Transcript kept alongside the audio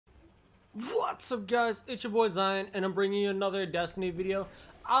What's up, guys? It's your boy Zion, and I'm bringing you another Destiny video.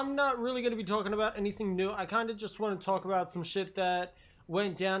 I'm not really going to be talking about anything new. I kind of just want to talk about some shit that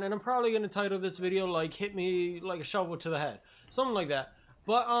went down, and I'm probably going to title this video like "Hit Me Like a Shovel to the Head," something like that.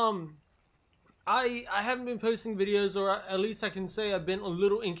 But I haven't been posting videos, or at least I can say I've been a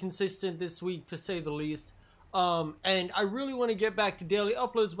little inconsistent this week, to say the least. And I really want to get back to daily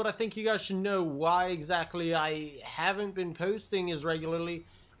uploads, but I think you guys should know why exactly I haven't been posting as regularly.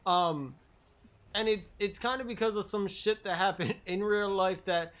 And it's kind of because of some shit that happened in real life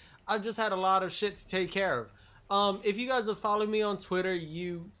that I've just had a lot of shit to take care of. If you guys have followed me on Twitter,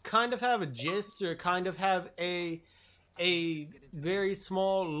 you kind of have a gist, or kind of have a very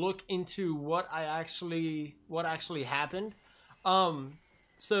small look into what actually happened.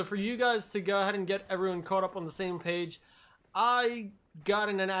 So for you guys to go ahead and get everyone caught up on the same page, I got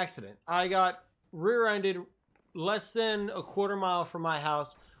in an accident. I got rear-ended less than a quarter mile from my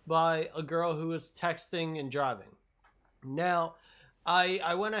house by a girl who was texting and driving. Now,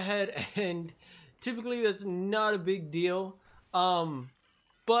 I went ahead, and typically that's not a big deal,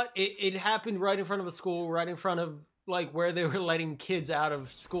 but it happened right in front of a school, right in front of like where they were letting kids out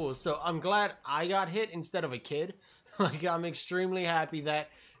of school. So I'm glad I got hit instead of a kid. Like, I'm extremely happy that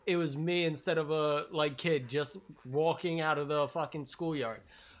it was me instead of a kid just walking out of the fucking schoolyard.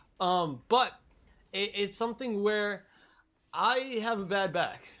 But it's something where I have a bad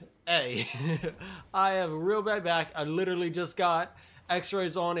back. I have a real bad back. I literally just got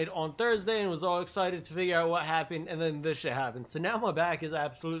x-rays on it on Thursday and was all excited to figure out what happened, and then this shit happened. So now my back is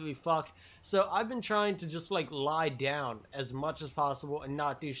absolutely fucked. So I've been trying to just like lie down as much as possible and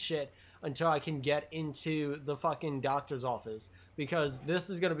not do shit until I can get into the fucking doctor's office, because this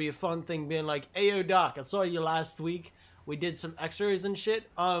is gonna be a fun thing, being like, "Ayo doc, I saw you last week. We did some x-rays and shit.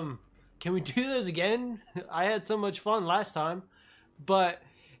 Can we do this again? I had so much fun last time." But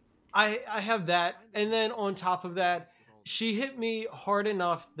I have that, and then on top of that, she hit me hard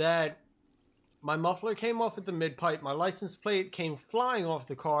enough that my muffler came off at the mid-pipe, my license plate came flying off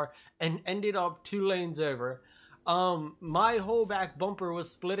the car and ended up 2 lanes over. My whole back bumper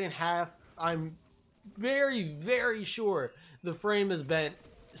was split in half. I'm very, very sure the frame is bent.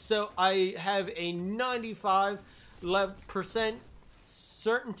 So I have a 95%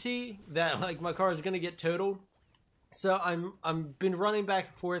 certainty that like my car is gonna get totaled. So I'm been running back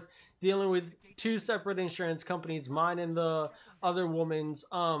and forth, dealing with 2 separate insurance companies, mine and the other woman's.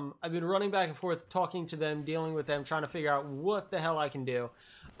 I've been running back and forth, talking to them, dealing with them, trying to figure out what the hell I can do.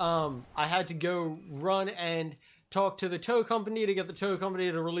 I had to go run and talk to the tow company to get the tow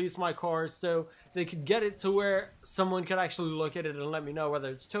company to release my car so they could get it to where someone could actually look at it and let me know whether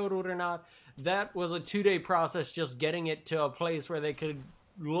it's totaled or not. That was a 2-day process, just getting it to a place where they could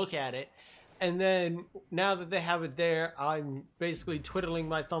look at it. And then now that they have it there, I'm basically twiddling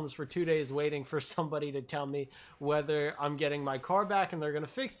my thumbs for 2 days waiting for somebody to tell me whether I'm getting my car back and they're going to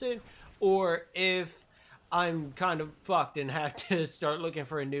fix it, or if I'm kind of fucked and have to start looking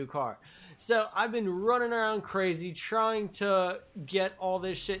for a new car. So I've been running around crazy trying to get all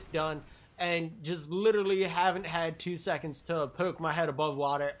this shit done, and just literally haven't had 2 seconds to poke my head above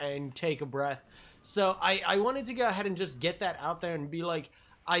water and take a breath. So I wanted to go ahead and just get that out there and be like,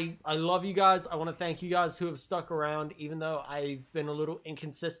 I love you guys. I want to thank you guys who have stuck around, even though I've been a little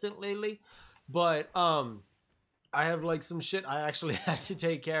inconsistent lately. But I have like some shit I actually have to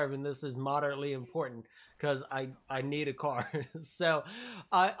take care of, and this is moderately important because I need a car. So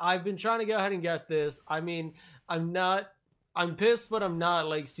I've been trying to go ahead and get this. I mean, I'm pissed, but I'm not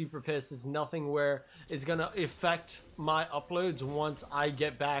like super pissed. It's nothing where it's gonna affect my uploads once I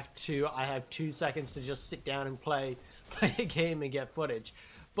get back to, I have 2 seconds to just sit down and play a game and get footage.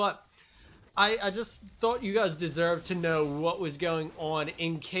 But I just thought you guys deserved to know what was going on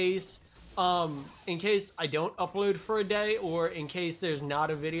in case I don't upload for a day, or in case there's not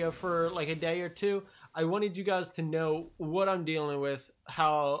a video for like a day or 2. I wanted you guys to know what I'm dealing with,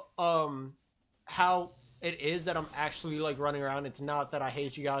 how it is that I'm actually like running around. It's not that I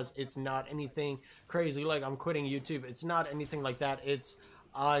hate you guys. It's not anything crazy like I'm quitting YouTube. It's not anything like that.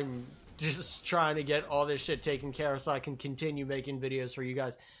 I'm just trying to get all this shit taken care of so I can continue making videos for you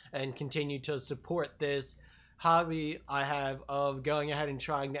guys and continue to support this hobby I have of going ahead and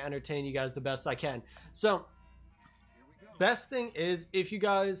trying to entertain you guys the best I can. So best thing is, if you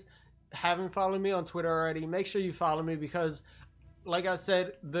guys haven't followed me on Twitter already, make sure you follow me, because like I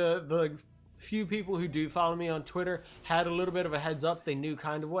said, the few people who do follow me on Twitter had a little bit of a heads up. They knew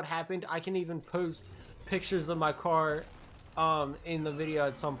kind of what happened. I can even post pictures of my car in the video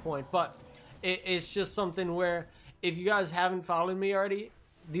at some point, but it's just something where if you guys haven't followed me already,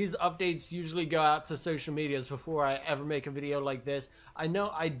 these updates usually go out to social medias before I ever make a video like this. I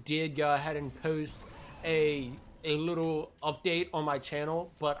know I did go ahead and post a little update on my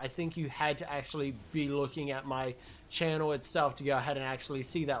channel, but I think you had to actually be looking at my channel itself to go ahead and actually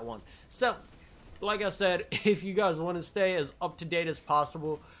see that one. So like I said, if you guys want to stay as up to date as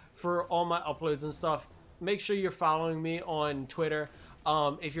possible for all my uploads and stuff, make sure you're following me on Twitter.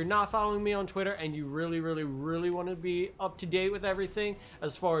 If you're not following me on Twitter and you really want to be up to date with everything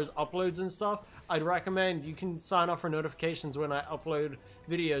as far as uploads and stuff, I'd recommend you can sign up for notifications when I upload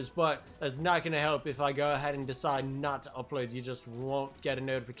videos, but that's not going to help if I go ahead and decide not to upload. You just won't get a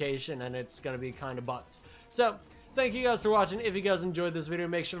notification and it's going to be kind of butts. So thank you guys for watching. If you guys enjoyed this video,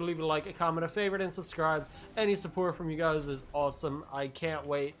 make sure to leave a like, a comment, a favorite, and subscribe. Any support from you guys is awesome. I can't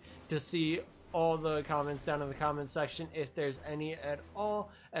wait to see all the comments down in the comment section if there's any at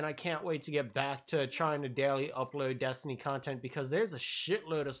all, and I can't wait to get back to trying to daily upload Destiny content because there's a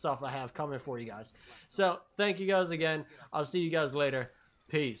shitload of stuff I have coming for you guys. So thank you guys again. I'll see you guys later.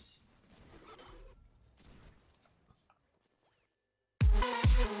 Peace.